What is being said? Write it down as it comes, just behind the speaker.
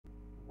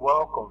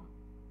Welcome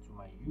to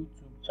my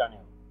YouTube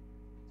channel.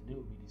 Today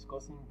we'll be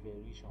discussing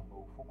variation, but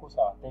we'll focus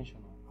our attention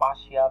on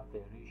partial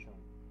variation.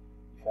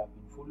 If you have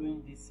been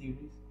following this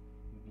series,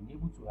 you've been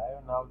able to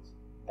iron out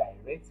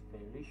direct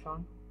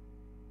variation,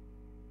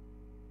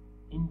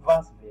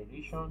 inverse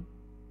variation,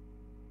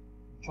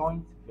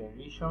 joint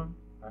variation,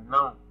 and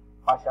now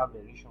partial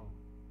variation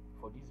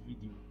for this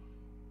video.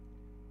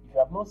 If you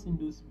have not seen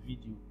those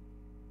videos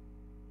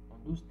on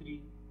those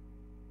three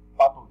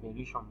part of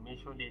variation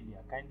mentioned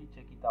earlier, kindly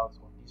check it out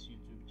on this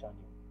YouTube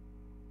channel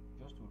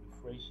just to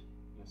refresh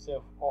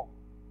yourself up.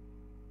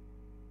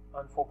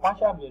 And for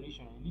partial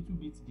variation, a little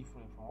bit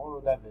different from all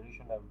other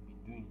variation that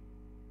we've been doing,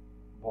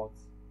 but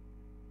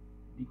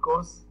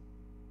because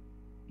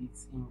it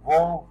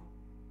involves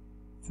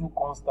two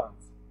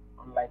constants,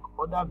 unlike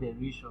other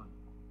variation,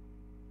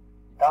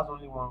 it has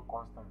only one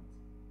constant.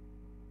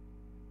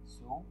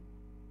 So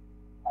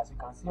as you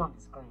can see on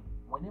the screen,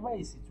 whenever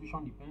a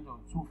situation depends on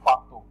two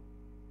factors,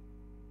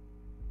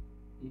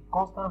 a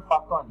constant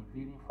factor and a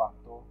varying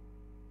factor,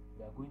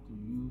 we are going to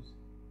use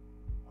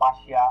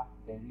partial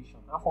variation.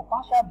 And for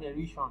partial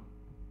variation,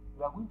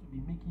 we are going to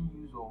be making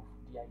use of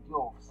the idea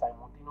of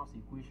simultaneous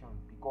equation,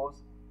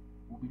 because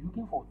we'll be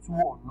looking for two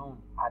unknown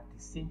at the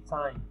same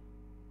time.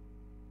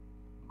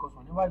 Because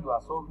whenever you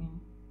are solving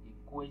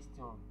a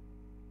question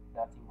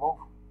that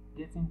involves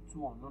getting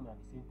two unknown at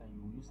the same time,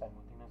 you will use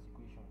simultaneous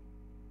equation.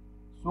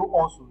 So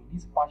also in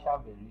this partial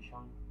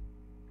variation,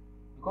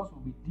 because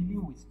we'll be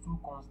dealing with two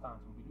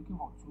constants, we'll be looking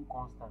for two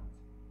constants.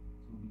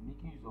 So we'll be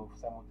making use of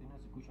simultaneous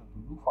equation to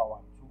look for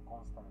our two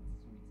constants.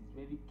 So it is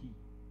very key.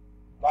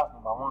 That's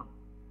number one.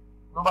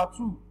 Number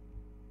two,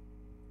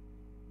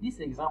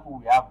 this example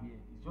we have here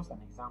is just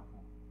an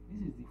example.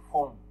 This is the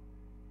form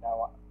that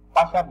our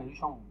partial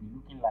variation will be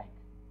looking like,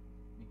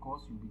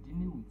 because you'll be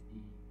dealing with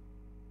a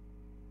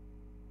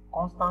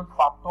constant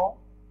factor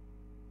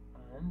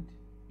and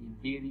a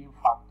varying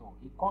factor.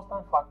 A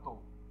constant factor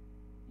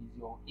is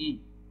your A,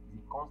 is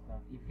a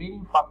constant. A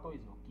varying factor is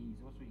your K, is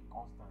also a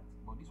constant.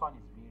 But this one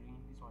is varying,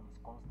 this one is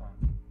constant.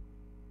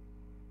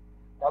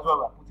 That's why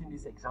we are putting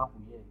this example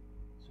here.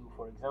 So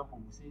for example,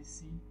 we say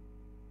C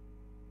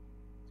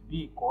to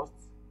be a cost,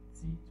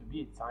 T to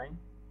be a time.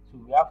 So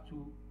we have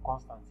two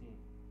constants here.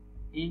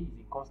 A is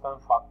a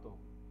constant factor,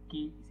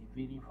 K is a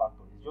varying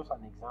factor. It's just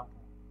an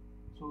example.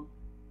 So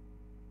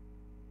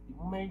the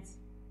moment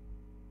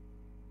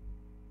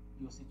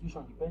your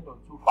situation depends on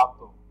two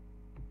factors,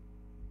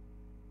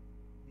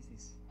 this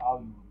is how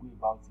you will go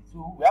about it.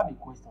 So we have a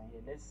question here.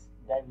 Let's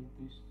dive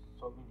into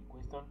solving the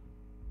question.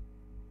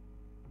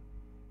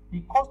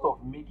 The cost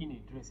of making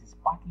a dress is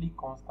partly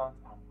constant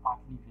and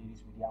partly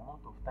varies with the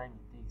amount of time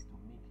it takes to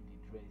make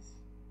the dress.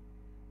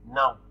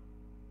 Now,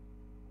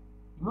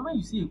 the moment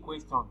you see a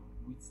question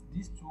with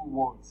these two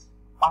words,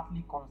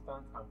 partly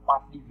constant and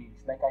partly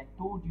varies, like I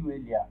told you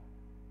earlier,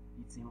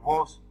 it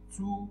involves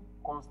two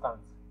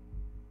constants.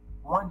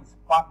 One is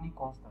partly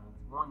constant,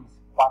 one is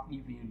partly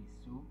varies.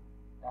 So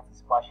that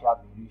is partial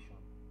variation.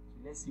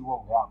 So let's see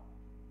what we have.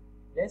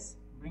 Let's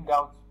bring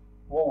out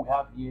what we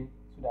have here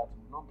so that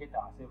we will not get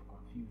ourselves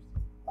confused.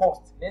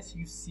 Cost. Let's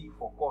use C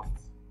for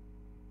cost.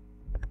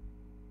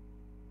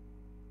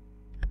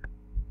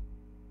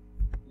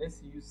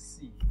 Let's use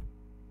C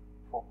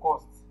for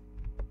cost.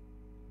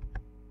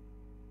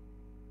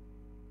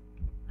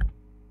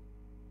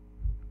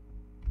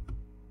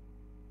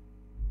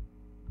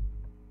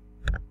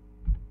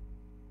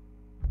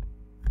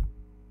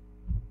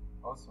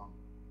 Awesome.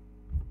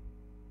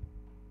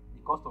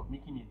 The cost of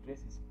making a dress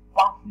is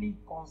partly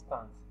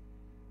constant.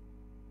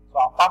 So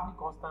our partly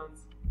constant,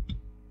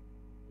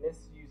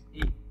 let's use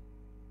A,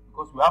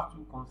 because we have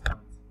two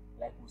constants.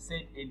 Like we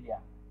said earlier,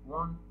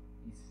 one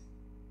is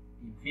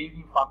a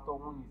varying factor,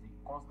 one is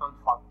a constant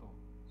factor.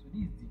 So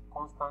this is the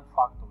constant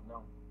factor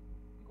now,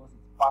 because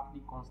it's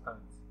partly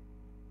constant.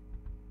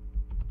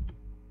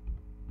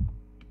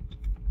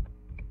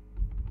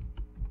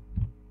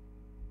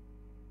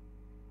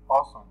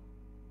 Awesome.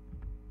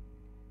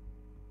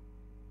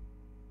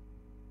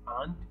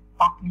 And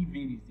partly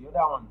varies. The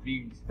other one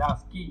varies.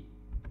 That's K.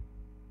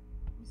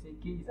 We say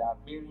K is a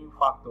varying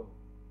factor.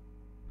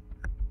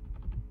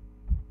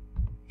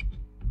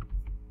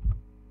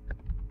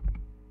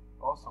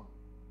 Awesome.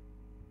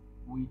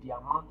 With the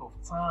amount of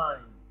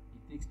time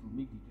it takes to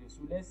make the dress.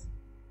 So let's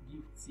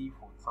give T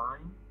for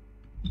time.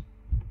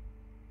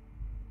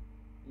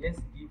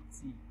 Let's give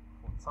T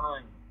for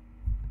time.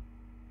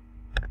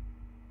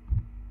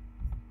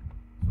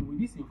 So with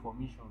this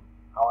information,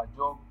 our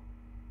job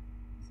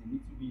is a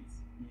little bit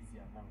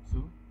easier now.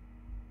 So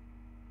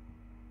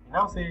we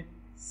now say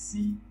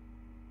C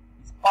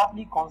is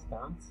partly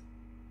constant.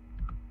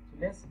 So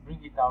let's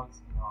bring it out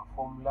in our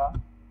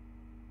formula.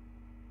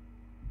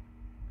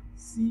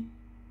 C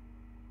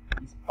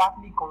is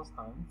partly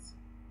constant,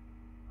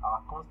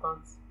 our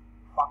constant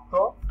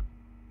factor,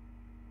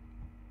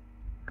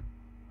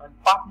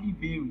 and partly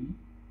vary,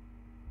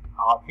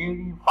 our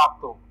varying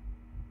factor,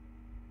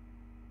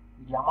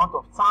 with the amount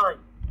of time.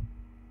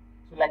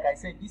 So like I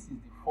said, this is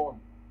the form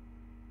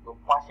your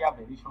partial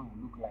variation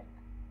will look like.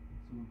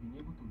 So we've been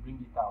able to bring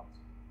it out.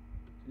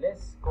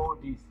 call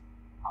this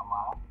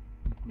our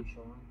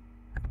equation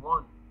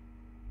 1.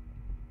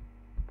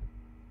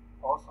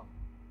 Awesome.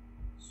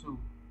 So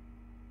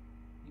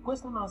the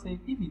question now says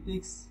if the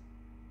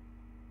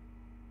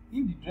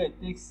thread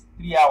takes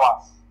 3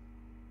 hours,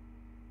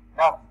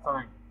 that's the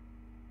time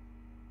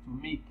to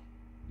make,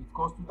 it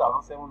costs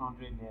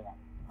 2,700 naira.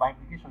 By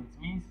implication,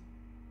 it means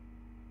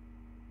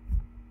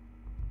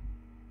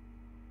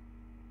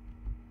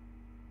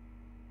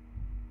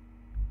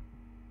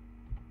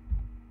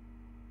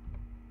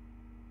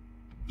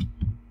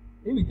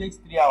if it takes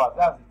 3 hours,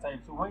 that's the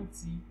time. So when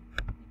t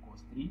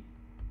equals 3,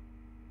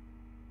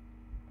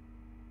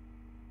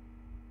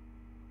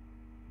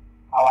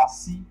 our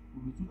c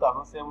will be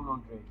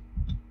 2,700.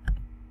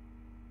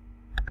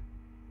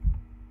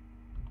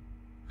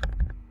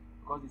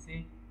 Because they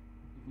say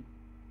if it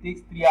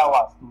takes 3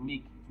 hours to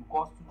make, it will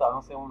cost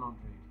 2,700.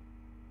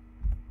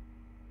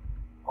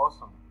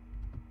 Awesome.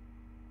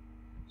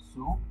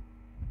 So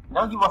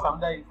now give us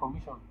another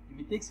information. If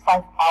it takes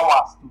 5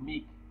 hours to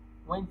make,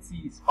 when t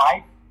is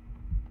 5,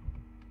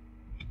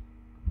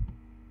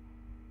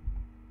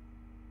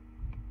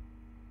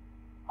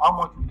 how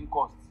much will it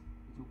cost?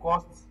 It will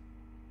cost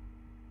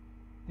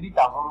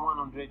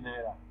 3,100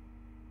 naira.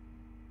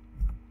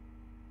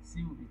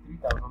 C will be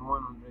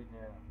 3,100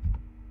 naira.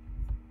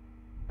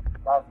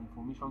 That's the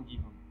information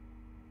given.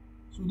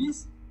 So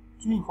these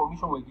two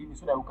information were given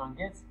so that we can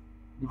get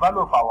the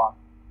value of our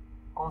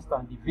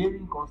constant, the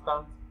varying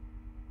constant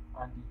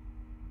and the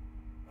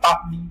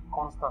partly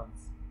constant.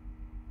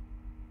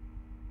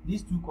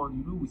 These two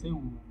we say we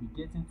will be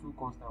getting two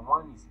constants.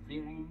 One is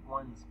varying,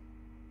 one is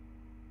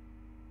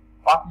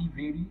partly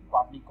vary,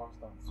 partly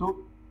constant.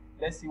 So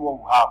let's see what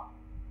we have.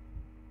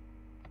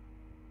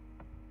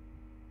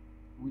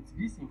 With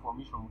this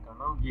information, we can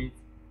now get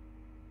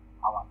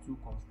our two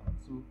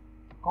constants. So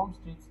come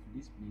straight to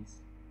this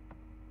place.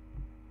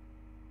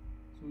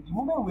 So the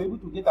moment we're able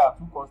to get our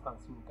two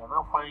constants, so we can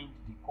now find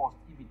the cost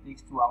if it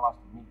takes 2 hours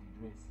to make the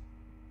dress.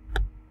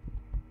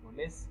 So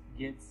let's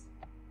get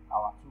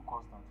our two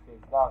constants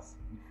first. That's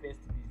the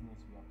first business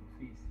we have to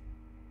face.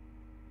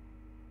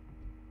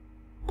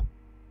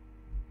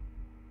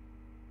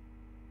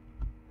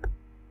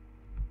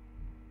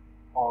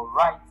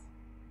 Alright.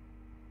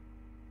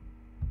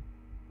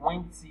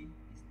 When t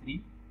is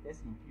 3, let's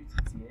impute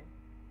it here.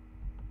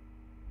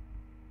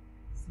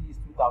 C is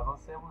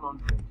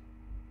 2,700.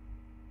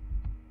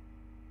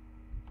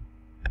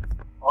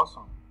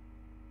 Awesome.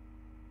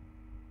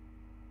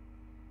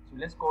 So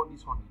let's call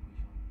this one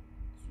equation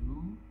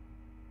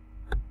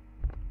 2.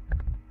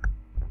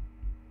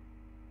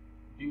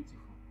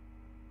 Beautiful.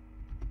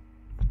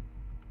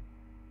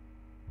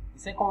 The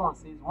second one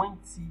says when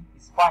t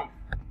is 5,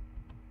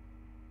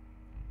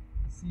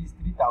 C is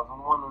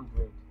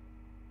 3,100.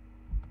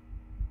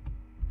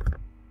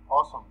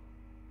 Awesome.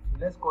 So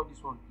let's call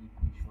this one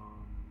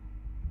equation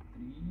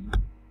 3.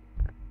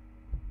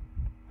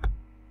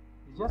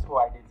 It's just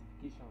for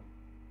identification.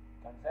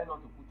 You can decide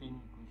not to put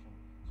any equation.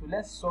 So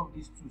let's solve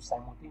these two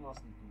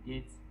simultaneously to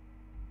get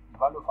the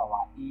value of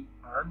our A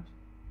and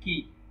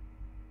K.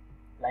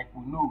 Like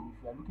we know,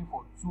 if we are looking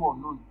for two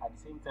unknown at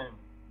the same time,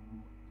 we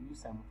will use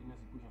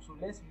simultaneous equation. So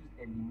let's use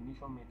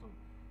elimination method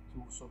to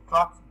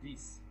subtract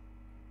this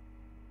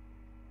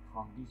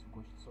from this.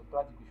 We can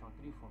subtract equation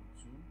 3 from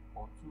 2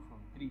 or 2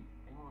 from 3.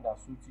 Anyone that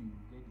suits you, you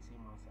will get the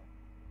same answer.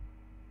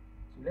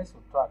 So let's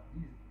subtract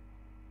this.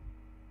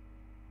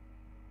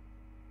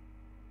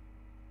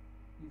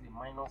 This is a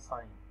minus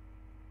sign.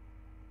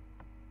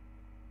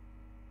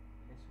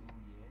 Let's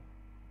remove here.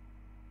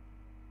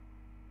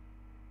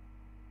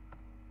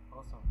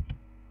 Awesome.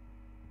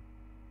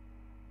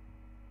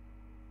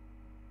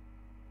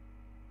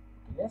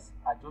 Okay, let's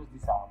adjust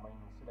this our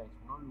minus so that it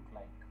will not look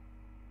like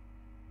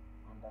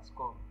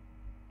underscore.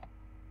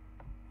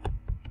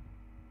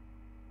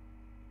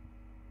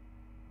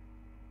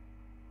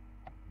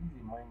 This is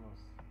a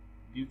minus.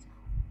 Beautiful.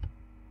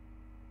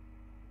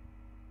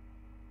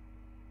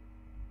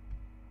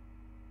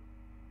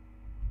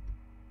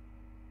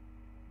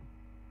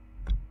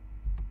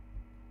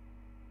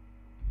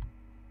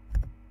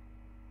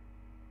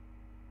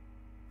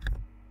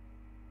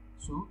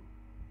 So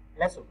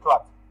let's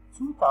subtract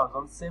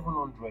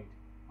 2,700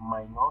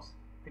 minus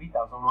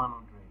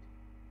 3,100.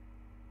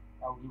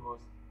 That will give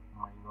us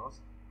minus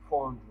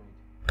 400.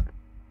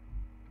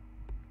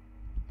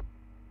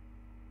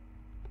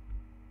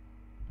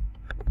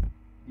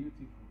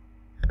 Beautiful.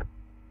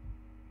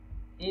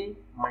 A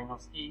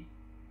minus A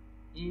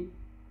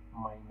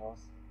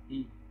minus A.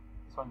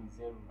 This one is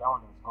 0. That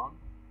one has gone.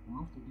 We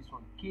move to this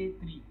one.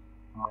 K3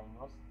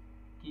 minus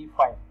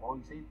K5. Or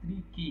you say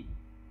 3K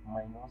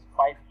minus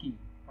 5K.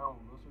 That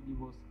will also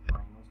give us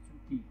minus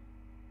 2K.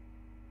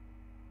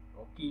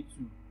 Or K2.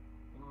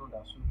 Anyone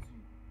that suits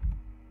you.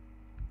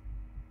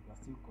 You are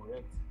still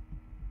correct.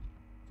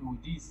 So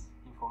with this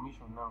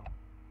information now,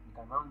 we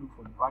can now look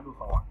for the value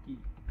of our K.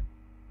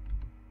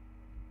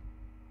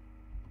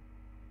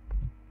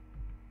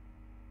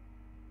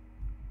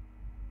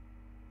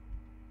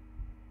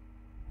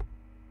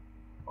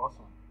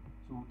 Awesome.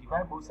 So we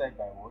divide both sides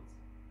by what?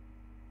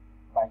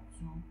 By 2.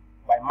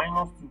 by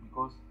 -2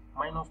 because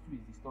 -2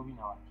 is disturbing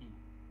our k.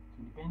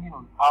 So depending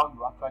on how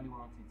you actually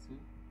want it to,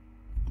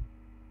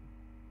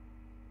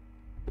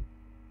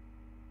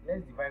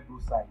 let's divide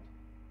both sides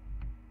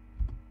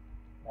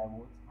by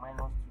what?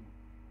 -2.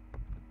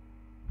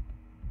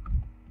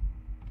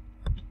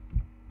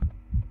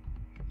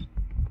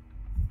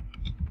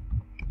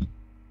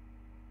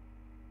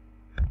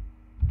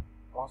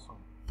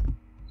 Awesome.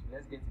 So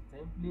let's get a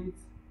template.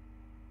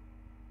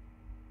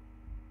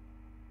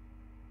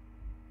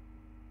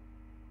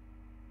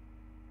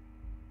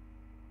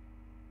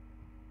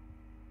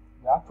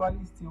 We're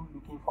actually still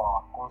looking for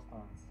our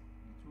constants,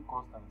 the two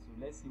constants. So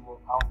let's see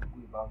how we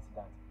go about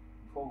that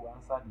before we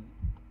answer the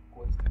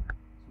question.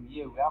 So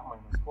here we have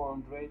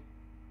 -400.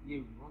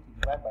 Here we want to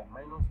divide by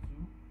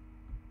 -2.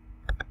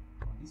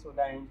 On this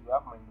other end we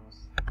have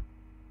minus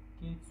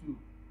k2.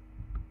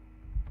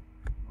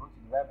 We want to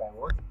divide by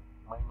what?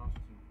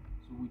 -2.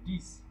 So with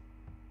this,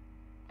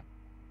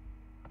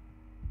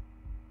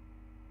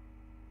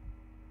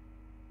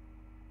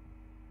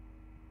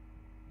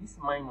 this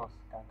minus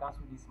can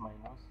cancel this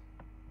minus,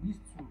 this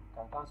 2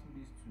 can cancel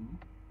this 2,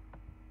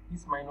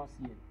 this minus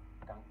here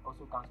can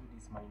also cancel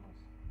this minus.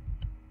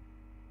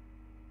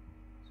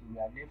 So we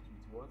are left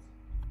with what?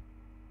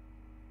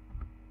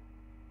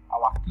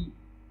 Our key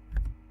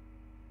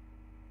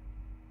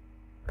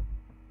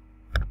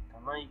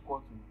can now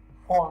equal to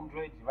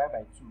 400 divided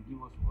by 2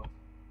 give us what?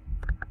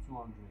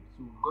 200.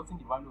 So we've gotten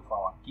the value of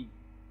our k.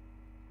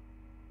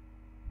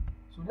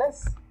 So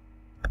let's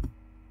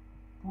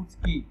put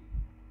k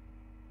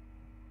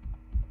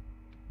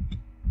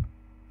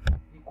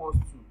equals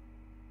to,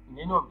 in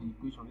any of the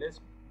equation, let's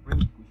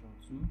bring equation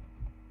 2,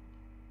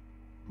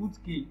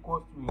 put k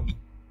equals to in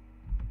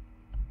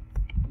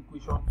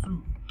equation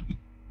 2.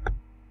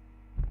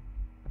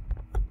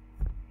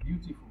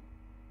 Beautiful.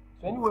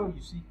 So anywhere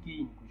you see k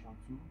in equation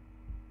 2,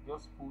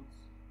 just put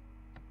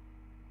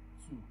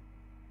 2.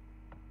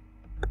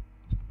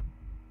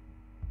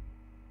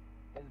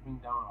 Let's bring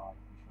down our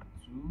equation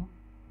 2.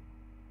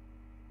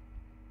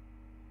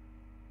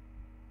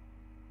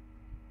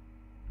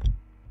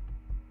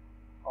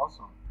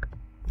 Awesome.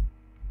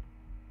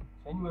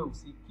 So anywhere we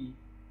see k,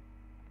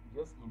 we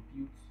just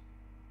impute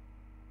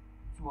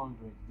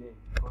 200 there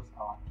because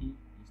our k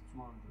is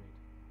 200.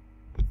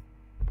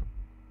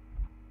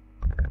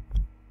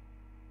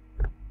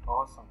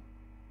 Awesome.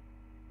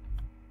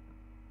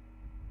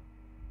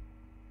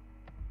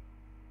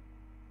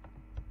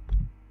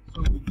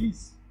 So with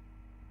this,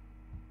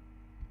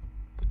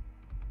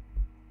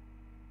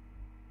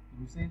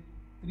 we say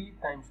 3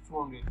 times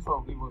 200, this one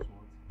will give us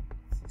what?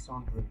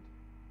 600.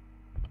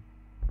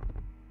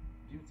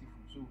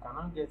 Beautiful. So we can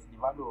now get the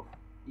value of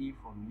a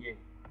from here.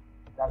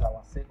 That's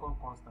our second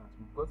constant.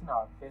 We've gotten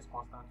our first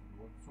constant to be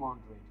what?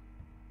 200.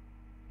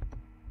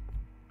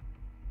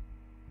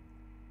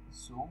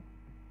 So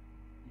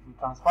if we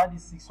transfer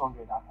this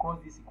 600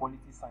 across this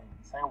equality sign,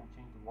 the sign will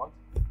change to what?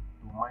 To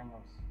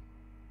minus.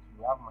 So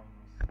we have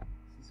minus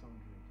 600.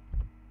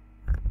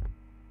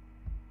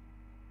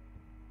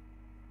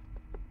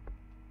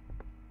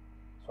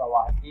 So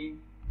our a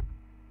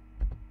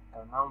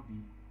can now be,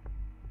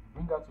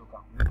 bring out your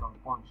calculator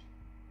and punch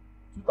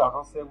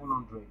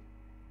 2700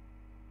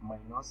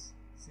 minus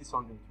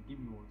 600 to give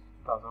you what?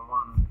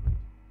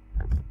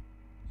 2100.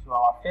 So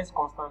our first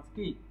constant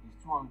k is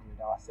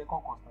 200, our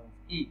second constant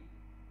a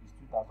is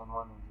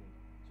 2100.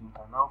 So we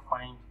can now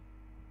find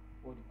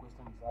what the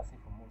question is asking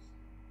from us.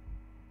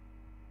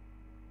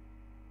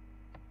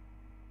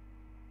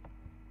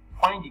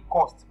 Find the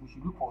cost. We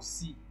should look for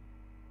c.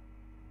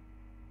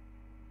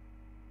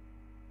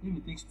 If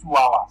it takes 2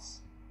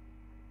 hours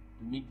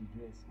to make the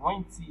dress,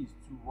 when t is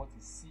 2, what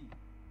is c?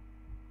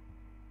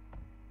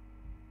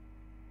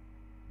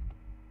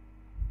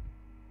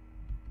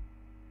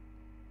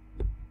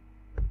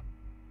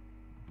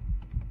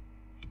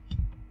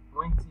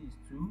 When t is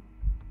 2,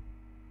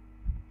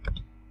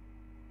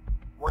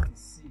 what is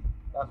c?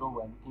 That's what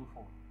we are looking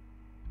for.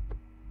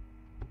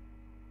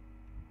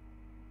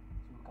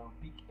 So you can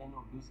pick any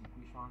of those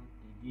equations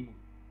again,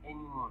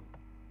 anyone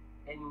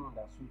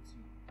that suits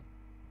you.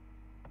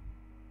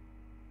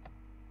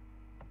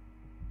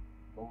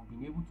 But we've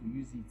been able to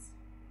use it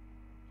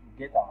to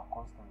get our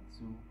constant.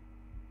 So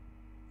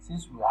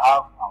since we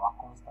have our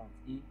constant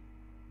a,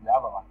 we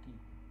have our k.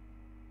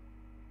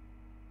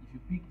 If you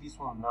pick this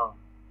one now,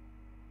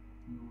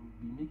 you will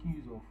be making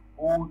use of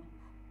old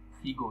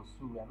figures.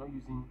 So we are not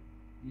using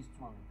these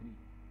 2 and 3.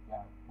 We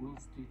are going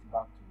straight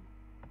back to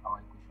our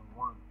equation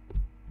 1.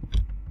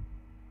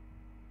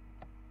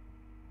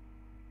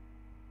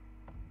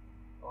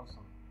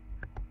 Awesome.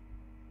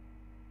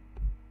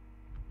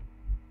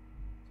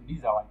 So this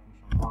is our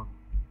equation 1.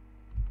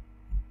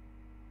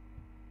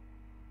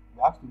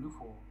 We have to look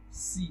for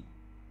c.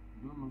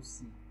 We don't know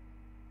c.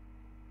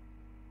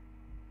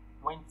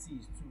 When t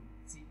is 2,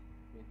 t,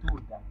 we're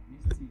told that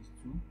this t is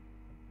 2.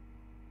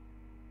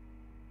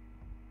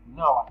 We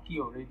know our k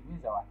already. Where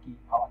is our k?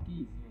 Our k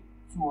is here,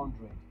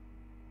 200.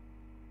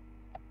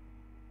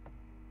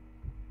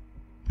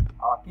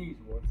 Our k is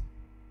what?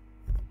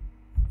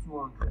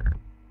 200.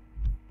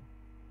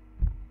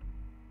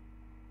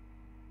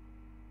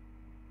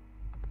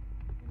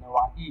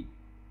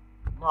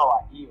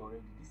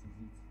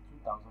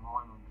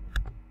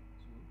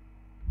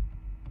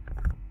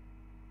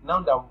 Now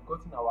that we've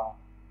gotten the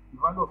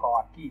value of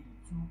our k, the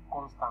two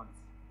constants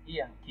a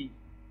and k,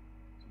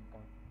 so we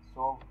can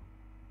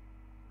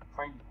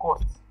find the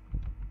cost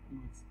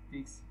if it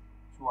takes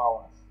 2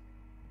 hours.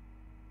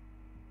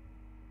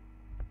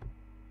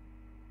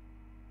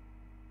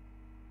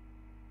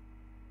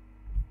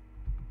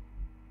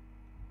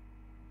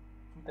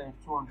 Times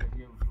 200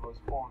 here, which was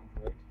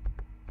 400.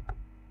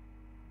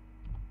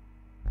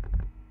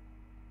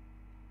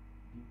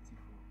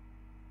 Beautiful.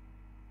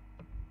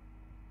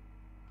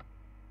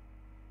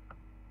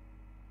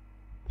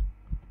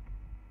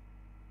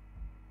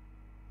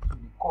 So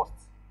the cost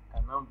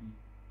can now be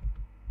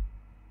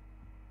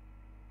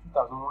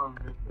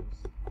 2,100 plus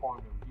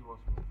 400 will give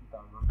us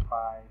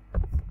 2,500.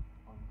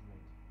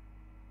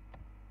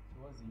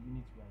 So what's the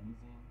unit we are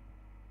using?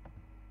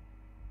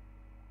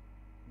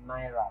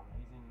 Naira. We are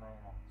using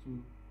naira. So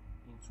in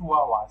 2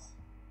 hours,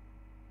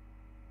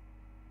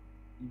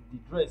 if the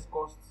dress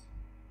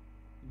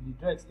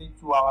takes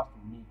 2 hours to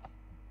make,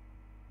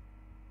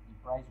 the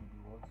price will be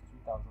what?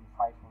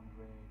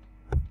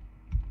 2,500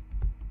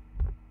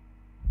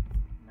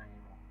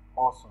 naira.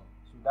 Awesome.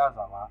 So that's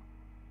our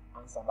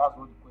answer. That's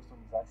what the question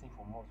is asking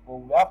from us. But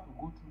we have to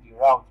go through the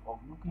route of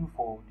looking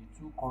for the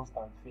two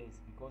constants first,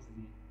 because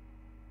we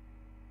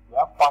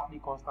have partly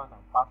constant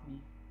and partly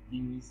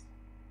various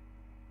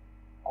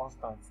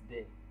constants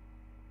there.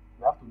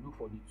 We have to look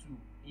for the two,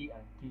 a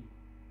and k,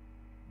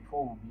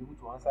 before we'll be able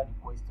to answer the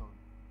question,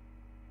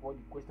 what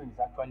the question is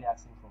actually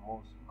asking from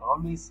us. You can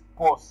always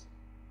pause,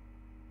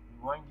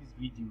 rewind this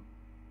video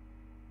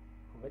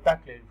for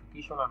better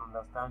clarification and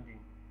understanding.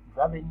 If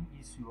you have any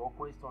issue or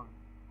question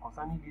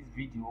concerning this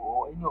video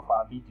or any of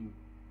our video,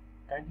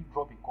 kindly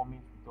drop a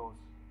comment with us.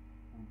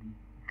 We'll be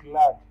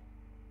glad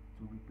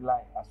to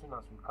reply as soon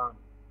as we can.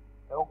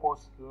 Help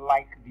us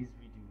like this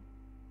video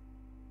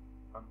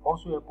and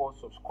also help us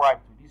subscribe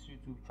to this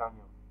YouTube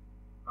channel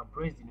and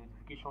press the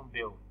notification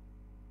bell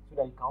so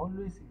that you can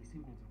always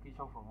receive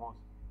notification from us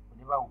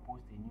whenever we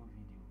post a new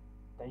video.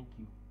 Thank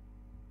you.